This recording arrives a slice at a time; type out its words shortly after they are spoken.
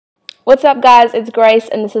What's up, guys? It's Grace,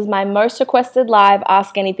 and this is my most requested live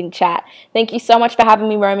Ask Anything chat. Thank you so much for having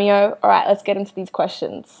me, Romeo. All right, let's get into these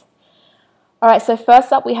questions. All right, so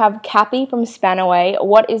first up we have Kathy from Spanaway.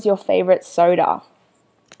 What is your favorite soda?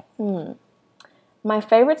 My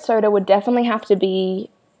favorite soda would definitely have to be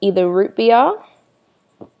either root beer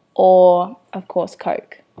or, of course,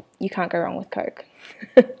 Coke. You can't go wrong with Coke.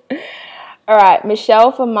 All right,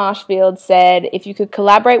 Michelle from Marshfield said, if you could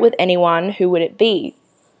collaborate with anyone, who would it be?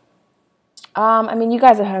 I mean, you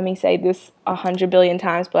guys have heard me say this 100 billion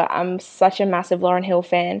times, but I'm such a massive Lauryn Hill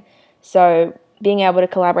fan, so being able to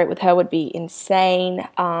collaborate with her would be insane.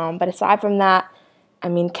 But aside from that, I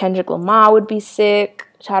mean, Kendrick Lamar would be sick,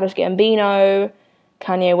 Childish Gambino,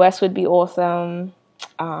 Kanye West would be awesome.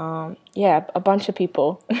 Yeah, a bunch of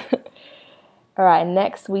people. All right,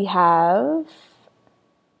 next we have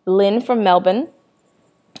Lynn from Melbourne.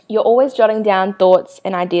 You're always jotting down thoughts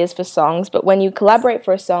and ideas for songs, but when you collaborate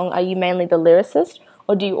for a song, are you mainly the lyricist,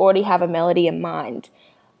 or do you already have a melody in mind?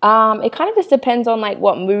 It kind of just depends on like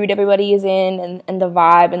what mood everybody is in and the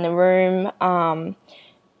vibe in the room.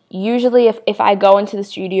 Usually if I go into the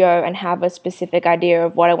studio and have a specific idea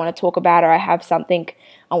of what I want to talk about, or I have something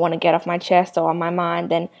I want to get off my chest or on my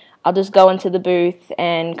mind, then I'll just go into the booth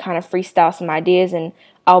and kind of freestyle some ideas, and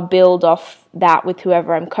I'll build off that with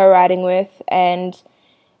whoever I'm co-writing with. And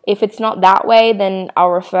if it's not that way, then I'll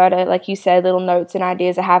refer to, like you said, little notes and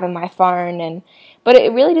ideas I have in my phone. But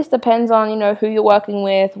it really just depends on, who you're working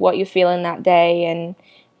with, what you're feeling that day, and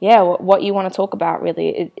yeah, what you want to talk about,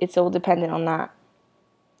 really. It's all dependent on that.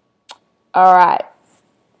 All right.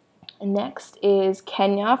 Next is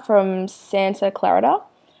Kenya from Santa Clarita.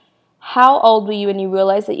 How old were you when you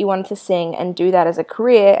realized that you wanted to sing and do that as a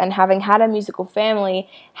career? And having had a musical family,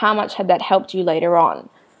 how much had that helped you later on?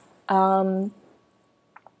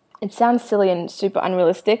 It sounds silly and super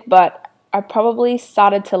unrealistic, but I probably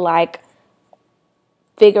started to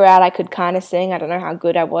figure out I could kind of sing. I don't know how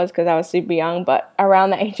good I was because I was super young, but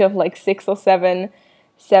around the age of 6 or 7,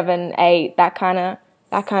 8, that kind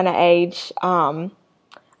of age,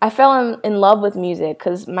 I fell in love with music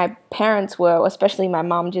because my parents were, especially my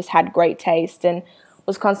mom, just had great taste and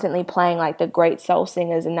was constantly playing the great soul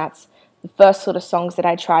singers, and that's the first sort of songs that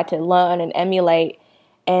I tried to learn and emulate.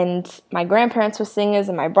 And my grandparents were singers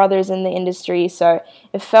and my brother's in the industry, so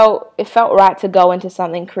it felt right to go into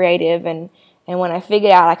something creative. And when I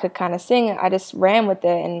figured out I could kind of sing, I just ran with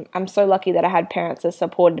it. And I'm so lucky that I had parents that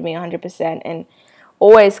supported me 100% and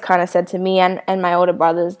always kind of said to me and my older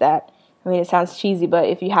brothers that, I mean, it sounds cheesy, but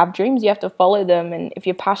if you have dreams, you have to follow them. And if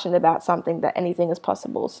you're passionate about something, that anything is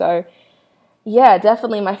possible. So yeah,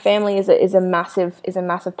 definitely my family is a massive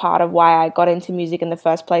part of why I got into music in the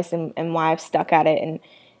first place, and why I've stuck at it, and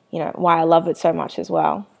why I love it so much as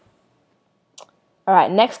well. All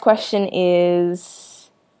right, next question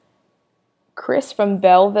is Chris from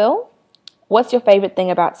Belleville. What's your favorite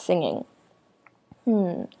thing about singing?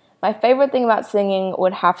 My favorite thing about singing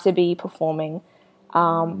would have to be performing.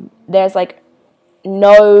 There's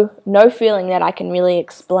no feeling that I can really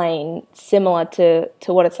explain similar to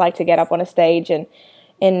what it's like to get up on a stage and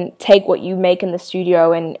take what you make in the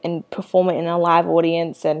studio and perform it in a live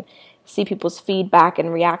audience and see people's feedback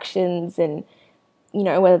and reactions, and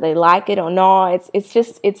whether they like it or not. It's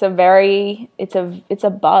a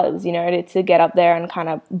buzz, to get up there and kind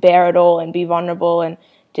of bear it all and be vulnerable and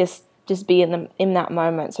just be in that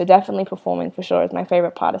moment. So definitely performing for sure is my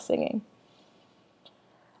favorite part of singing.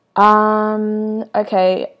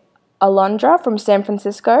 Okay, Alondra from San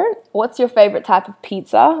Francisco. What's your favorite type of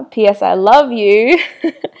pizza? P.S. I love you.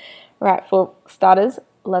 Right, for starters,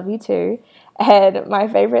 love you too. And my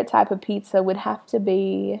favorite type of pizza would have to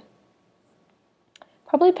be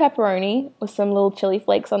probably pepperoni with some little chili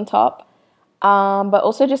flakes on top. But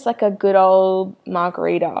also just a good old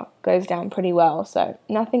margarita goes down pretty well. So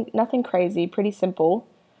nothing crazy, pretty simple.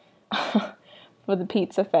 For the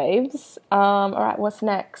pizza faves. All right, what's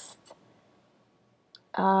next?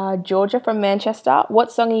 Georgia from Manchester.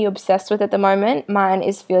 What song are you obsessed with at the moment? Mine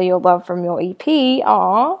is Feel Your Love from your EP.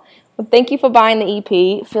 Aw. Well, thank you for buying the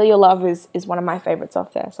EP. Feel Your Love is one of my favorites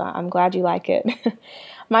off there, so I'm glad you like it.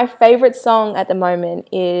 My favorite song at the moment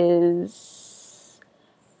is...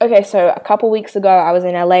 Okay, so a couple weeks ago I was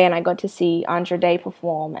in LA and I got to see Andra Day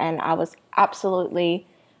perform, and I was absolutely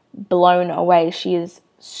blown away. She is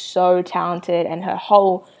so talented, and her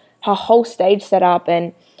whole stage setup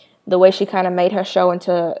and the way she kind of made her show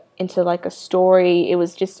into a story, it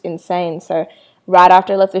was just insane. So right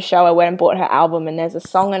after I left the show, I went and bought her album, and there's a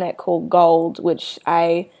song in it called Gold, which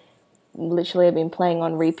I literally have been playing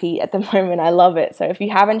on repeat at the moment. I love it. So if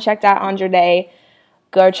you haven't checked out Andra Day,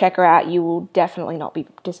 go check her out. You will definitely not be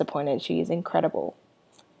disappointed. She is incredible.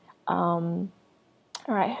 All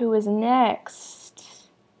right, who is next?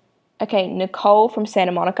 Okay, Nicole from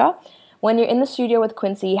Santa Monica. When you're in the studio with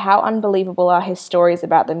Quincy, how unbelievable are his stories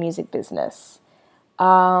about the music business?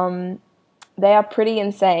 They are pretty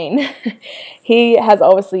insane. He has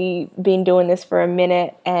obviously been doing this for a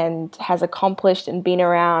minute and has accomplished and been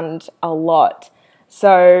around a lot.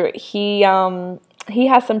 So he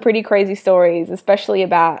has some pretty crazy stories, especially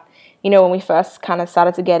about, when we first kind of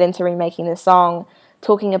started to get into remaking this song,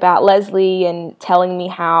 talking about Leslie and telling me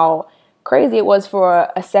how crazy it was for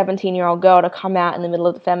a 17-year-old girl to come out in the middle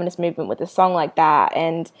of the feminist movement with a song like that.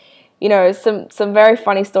 And some very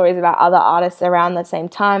funny stories about other artists around the same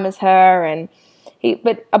time as her.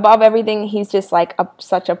 But above everything, he's just like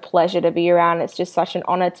such a pleasure to be around. It's just such an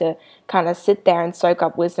honor to kind of sit there and soak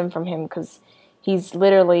up wisdom from him, because he's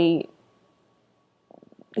arguably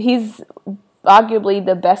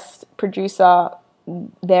the best producer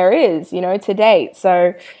there is, to date.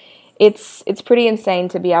 So it's pretty insane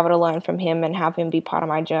to be able to learn from him and have him be part of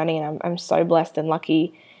my journey. And I'm so blessed and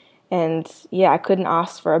lucky. And yeah, I couldn't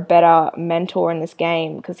ask for a better mentor in this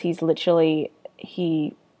game, because he's literally,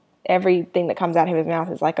 everything that comes out of his mouth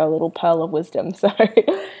is like a little pearl of wisdom. So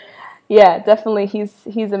yeah, definitely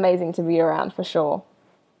he's amazing to be around for sure.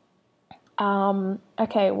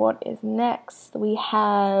 Okay, what is next? We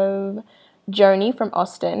have Joni from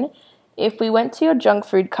Austin. If we went to your junk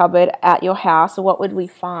food cupboard at your house, what would we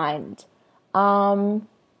find? I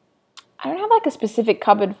don't have like a specific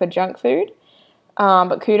cupboard for junk food.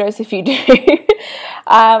 But kudos if you do.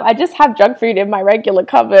 I just have junk food in my regular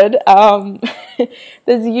cupboard.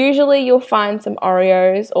 There's usually, you'll find some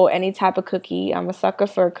Oreos or any type of cookie. I'm a sucker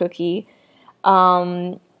for a cookie.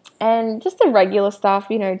 And just the regular stuff,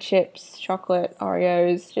 chips, chocolate,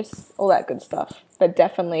 Oreos, just all that good stuff. But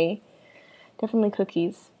definitely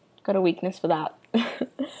cookies. Got a weakness for that.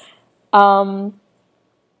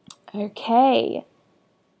 Okay.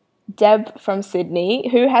 Deb from Sydney.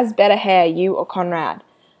 Who has better hair, you or Conrad?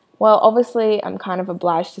 Well, obviously, I'm kind of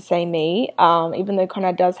obliged to say me, even though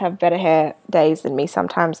Conrad does have better hair days than me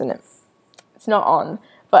sometimes, and it's not on.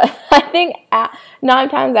 But I think 9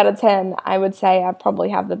 times out of 10, I would say I probably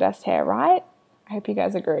have the best hair, right? I hope you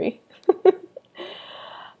guys agree.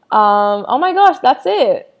 Oh my gosh, that's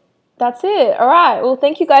it. All right. Well,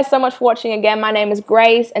 thank you guys so much for watching again. My name is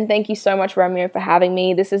Grace, and thank you so much, Romeo, for having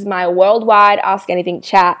me. This is my worldwide Ask Anything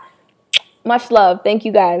chat. Much love. Thank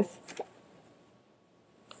you, guys.